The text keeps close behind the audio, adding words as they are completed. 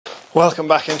Welcome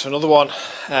back into another one.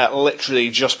 Literally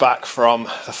just back from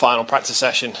the final practice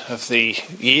session of the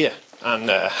year, and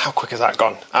how quick has that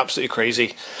gone? Absolutely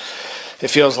crazy. It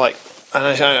feels like, and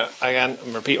again,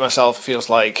 I'm repeating myself, it feels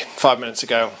like 5 minutes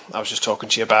ago I was just talking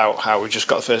to you about how we just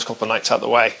got the first couple of nights out of the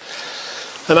way,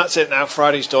 and that's it now.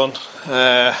 Friday's done.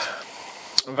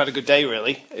 I've had a good day,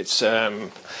 really. There's a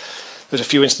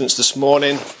few incidents this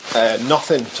morning,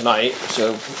 nothing tonight,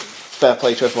 so fair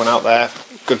play to everyone out there.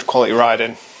 Good quality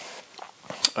riding.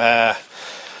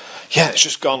 It's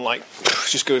just gone it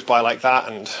just goes by like that,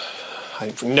 and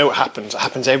I know it happens. It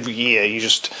happens every year. You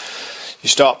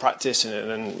start practice, and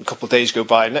then a couple of days go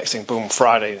by. Next thing, boom,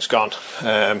 Friday, and it's gone.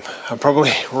 I'm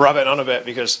probably rabbiting on a bit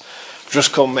because I've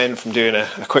just come in from doing a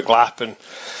quick lap, and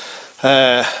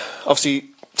obviously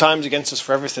time's against us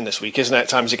for everything this week, isn't it?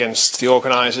 Time's against the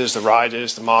organisers, the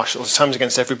riders, the marshals. Time's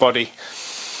against everybody.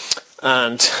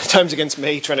 And time's against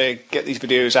me trying to get these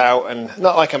videos out, and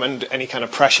not like I'm under any kind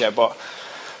of pressure, but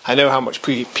I know how much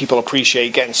people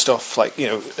appreciate getting stuff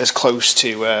as close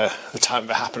to the time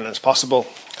of it happening as possible.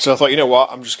 So I thought, you know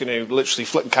what, I'm just going to literally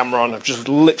flick the camera on. I've just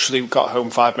literally got home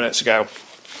 5 minutes ago.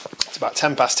 It's about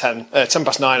 10 past 9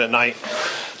 at night.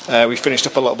 We finished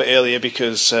up a little bit earlier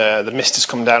because the mist has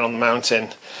come down on the mountain,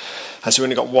 and so we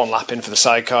only got one lap in for the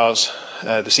sidecars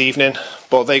this evening,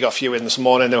 but they got a few in this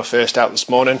morning. They were first out this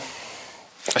morning.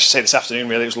 I should say this afternoon,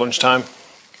 really. It was lunchtime.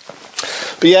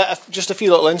 But yeah, just a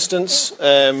few little incidents.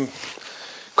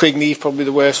 Craig Neve, probably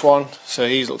the worst one. So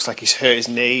he looks like he's hurt his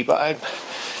knee, but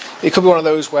it could be one of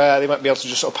those where they might be able to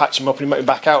just sort of patch him up and he might be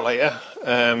back out later.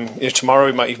 Tomorrow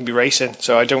he might even be racing.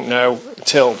 So I don't know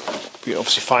until we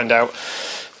obviously find out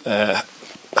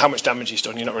how much damage he's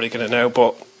done. You're not really going to know.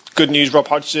 But good news, Rob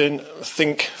Hodgson, I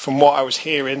think from what I was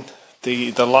hearing,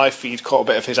 the live feed caught a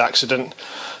bit of his accident,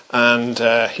 and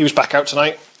he was back out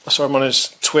tonight. I saw him on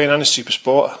his twin and his super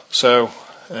sport, so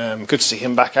good to see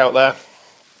him back out there.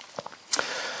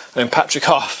 And then Patrick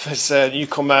Hoff is a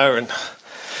newcomer, and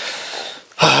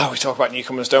we talk about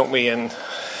newcomers, don't we? And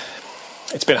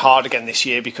it's been hard again this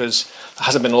year because there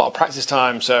hasn't been a lot of practice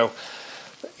time, so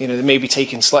they may be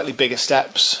taking slightly bigger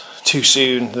steps too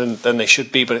soon than they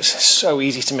should be, but it's so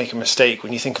easy to make a mistake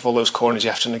when you think of all those corners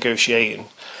you have to negotiate, and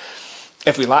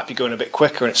every lap you're going a bit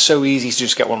quicker, and it's so easy to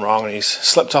just get one wrong. And he's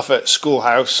slipped off at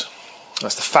Schoolhouse.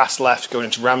 That's the fast left going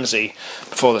into Ramsey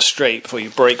before the straight, before you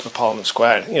brake for Parliament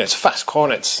Square. It's a fast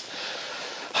corner. It's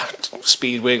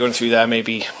speed we're going through there,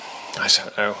 maybe, I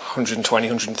don't know, 120,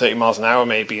 130 miles an hour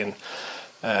maybe, and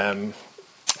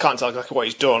can't tell exactly what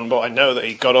he's done, but I know that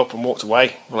he got up and walked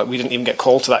away. We didn't even get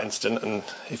called to that incident, and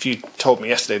if you told me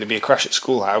yesterday there'd be a crash at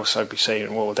Schoolhouse, I'd be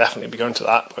saying, well, we'll definitely be going to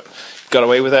that, but got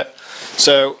away with it.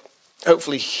 So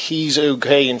hopefully he's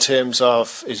okay in terms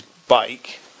of his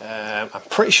bike. I'm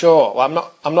pretty sure.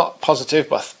 Well, I'm not positive,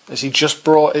 but has he just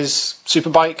brought his super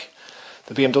bike,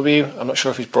 the BMW? I'm not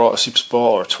sure if he's brought a super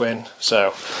sport or a twin. So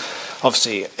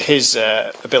obviously his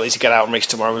ability to get out and race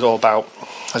tomorrow was all about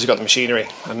has he got the machinery,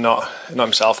 and not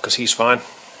himself, because he's fine.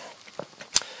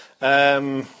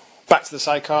 Back to the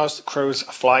sidecars. The crows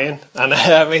are flying, and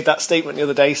I made that statement the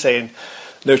other day saying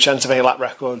no chance of any lap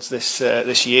records this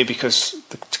year because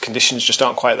the conditions just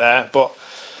aren't quite there. But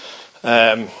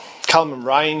Callum and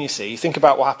Ryan, you think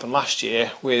about what happened last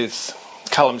year with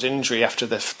Callum's injury after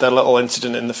the little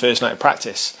incident in the first night of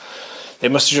practice. They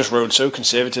must have just rode so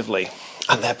conservatively,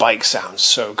 and their bike sounds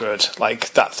so good.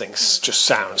 That thing just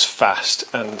sounds fast,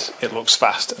 and it looks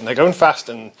fast, and they're going fast,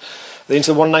 and they're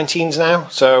into the 119s now.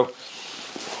 So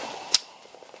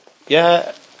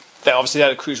yeah, they obviously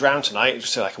had a cruise round tonight,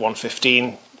 just a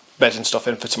 115, bedding stuff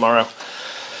in for tomorrow.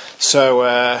 So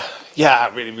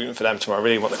I'm really rooting for them tomorrow. I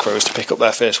really want the Crows to pick up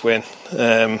their first win.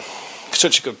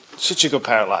 Such a good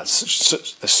pair of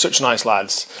lads. They're such nice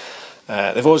lads.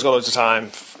 They've always got loads of time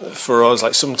for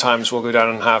us. Sometimes we'll go down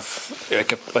and have a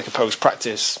post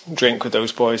practice drink with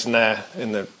those boys in their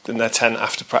tent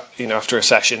after a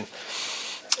session,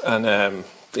 and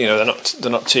they're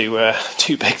not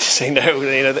too big to say no.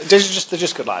 They're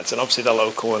just good lads, and obviously they're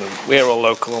local, and we're all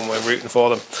local, and we're rooting for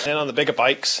them. And on the bigger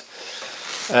bikes,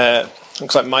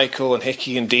 looks like Michael and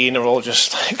Hickey and Dean are all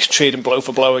just trading blow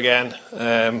for blow again.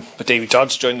 But Davey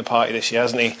Dodd's joined the party this year,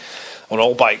 hasn't he? On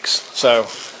all bikes. So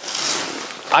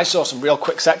I saw some real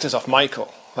quick sectors off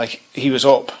Michael. He was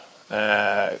up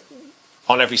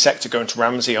on every sector going to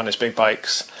Ramsey on his big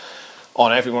bikes,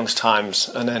 on everyone's times,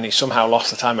 and then he somehow lost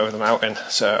the time over the mountain.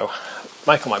 So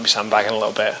Michael might be sandbagging a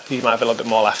little bit. He might have a little bit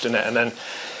more left in it. And then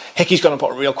Hickey's going to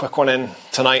put a real quick one in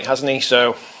tonight, hasn't he?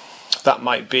 So that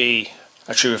might be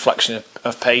a true reflection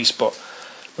of pace, but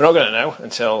we're not going to know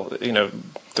until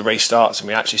the race starts and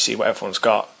we actually see what everyone's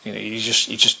got. You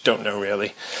just don't know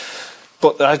really.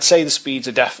 But I'd say the speeds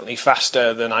are definitely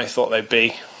faster than I thought they'd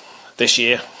be this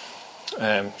year.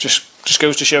 Just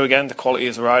goes to show again the quality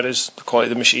of the riders, the quality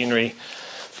of the machinery,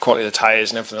 the quality of the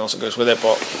tyres and everything else that goes with it.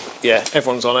 But yeah,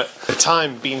 everyone's on it. The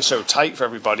time being so tight for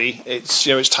everybody, it's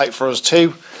tight for us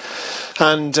too.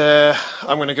 And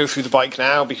I'm going to go through the bike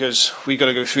now because we've got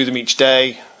to go through them each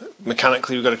day.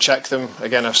 Mechanically, we've got to check them.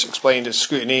 Again, I've explained as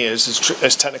scrutineers,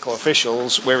 as technical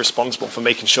officials, we're responsible for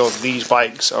making sure that these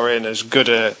bikes are in as good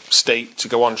a state to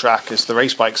go on track as the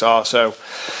race bikes are. So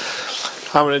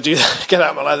I'm going to get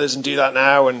out my leathers and do that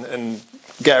now and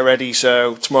get it ready.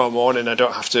 So tomorrow morning I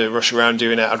don't have to rush around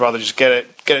doing it. I'd rather just get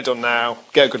it done now,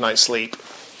 get a good night's sleep,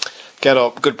 get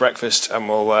up, good breakfast, and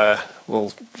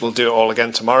we'll do it all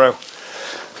again tomorrow.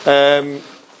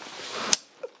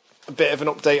 A bit of an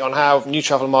update on how New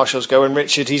Travel Marshall's going.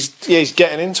 Richard, he's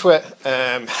getting into it.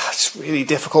 It's a really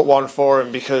difficult one for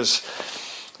him because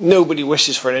nobody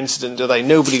wishes for an incident, do they?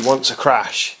 Nobody wants a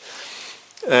crash.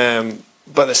 But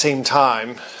at the same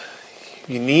time,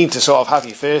 you need to sort of have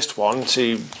your first one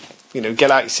to, get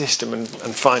out your system and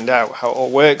find out how it all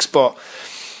works. But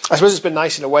I suppose it's been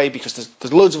nice in a way because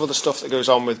there's loads of other stuff that goes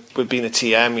on with being a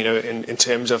TM, in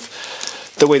terms of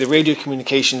the way the radio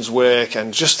communications work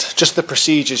and just the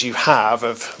procedures you have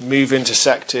of moving to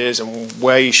sectors and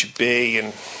where you should be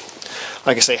and,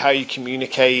 like I say, how you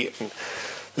communicate. And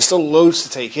there's still loads to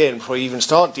take in before you even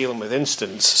start dealing with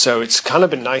incidents. So it's kind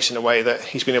of been nice in a way that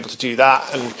he's been able to do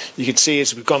that. And you can see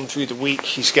as we've gone through the week,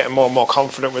 he's getting more and more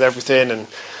confident with everything. And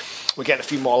we're getting a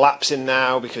few more laps in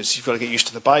now because you've got to get used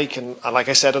to the bike. And like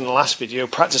I said in the last video,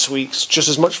 practice week's just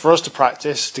as much for us to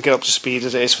practice to get up to speed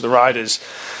as it is for the riders.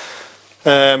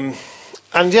 And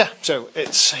yeah, so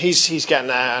he's getting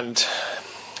there and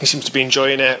he seems to be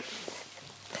enjoying it.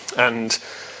 And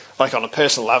like on a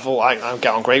personal level, I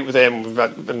get on great with him.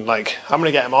 I'm going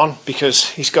to get him on because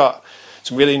he's got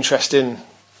some really interesting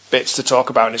bits to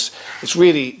talk about. And it's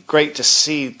really great to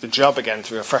see the job again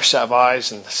through a fresh set of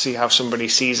eyes and see how somebody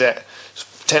sees it,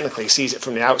 technically sees it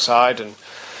from the outside. And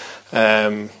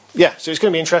yeah, so it's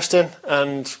going to be interesting.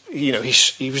 And he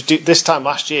was this time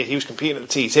last year he was competing at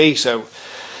the TT, so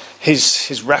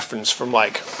his reference from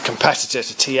competitor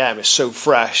to TM is so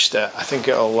fresh that I think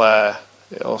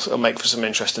it'll make for some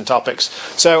interesting topics.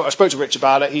 So I spoke to Rich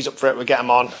about it. He's up for it. We'll get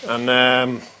him on,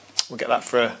 and we'll get that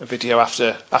for a video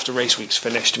after race week's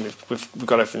finished, and we've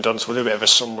got everything done. So we'll do a bit of a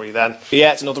summary then. But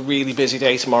yeah, it's another really busy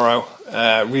day tomorrow.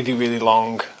 Really, really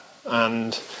long,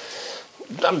 and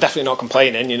I'm definitely not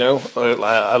complaining.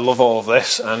 I love all of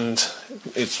this, and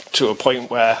it's to a point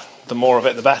where the more of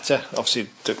it, the better. Obviously,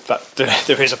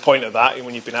 there is a point of that.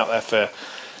 When you've been out there for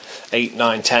 8,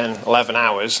 9, 10, 11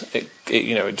 hours, it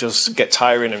does get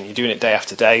tiring, and you're doing it day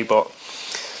after day. But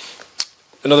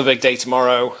another big day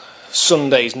tomorrow.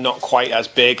 Sunday's not quite as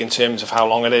big in terms of how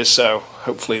long it is, so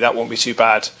hopefully that won't be too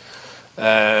bad.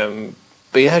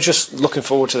 But yeah, just looking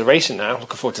forward to the racing now.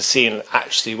 Looking forward to seeing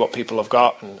actually what people have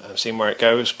got and seeing where it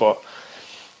goes. But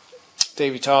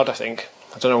Davey Todd, I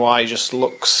don't know why, he just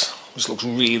looks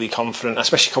really confident,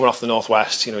 especially coming off the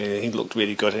Northwest. He looked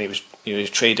really good, and he was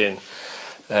trading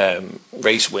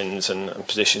race wins and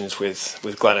positions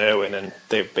with Glenn Irwin, and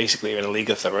they basically are in a league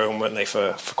of their own, weren't they,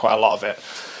 for quite a lot of it.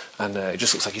 And it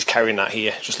just looks like he's carrying that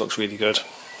here. It just looks really good.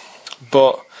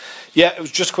 But yeah, it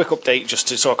was just a quick update just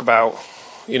to talk about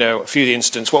a few of the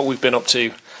incidents, what we've been up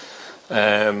to,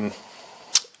 and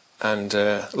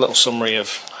a little summary of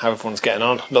how everyone's getting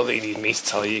on. Not that you need me to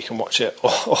tell you, you can watch it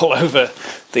all over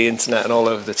the internet and all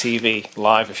over the TV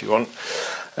live if you want.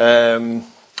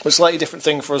 A slightly different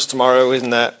thing for us tomorrow in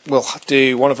that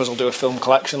one of us will do a film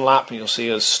collection lap, and you'll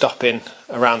see us stopping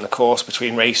around the course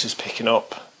between races, picking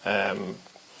up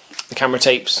the camera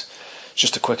tapes. It's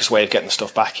just the quickest way of getting the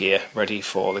stuff back here, ready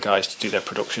for the guys to do their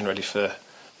production, ready to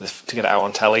get it out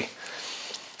on telly.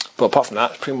 But apart from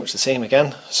that, it's pretty much the same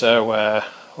again. So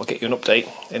we'll get you an update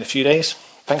in a few days.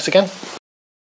 Thanks again.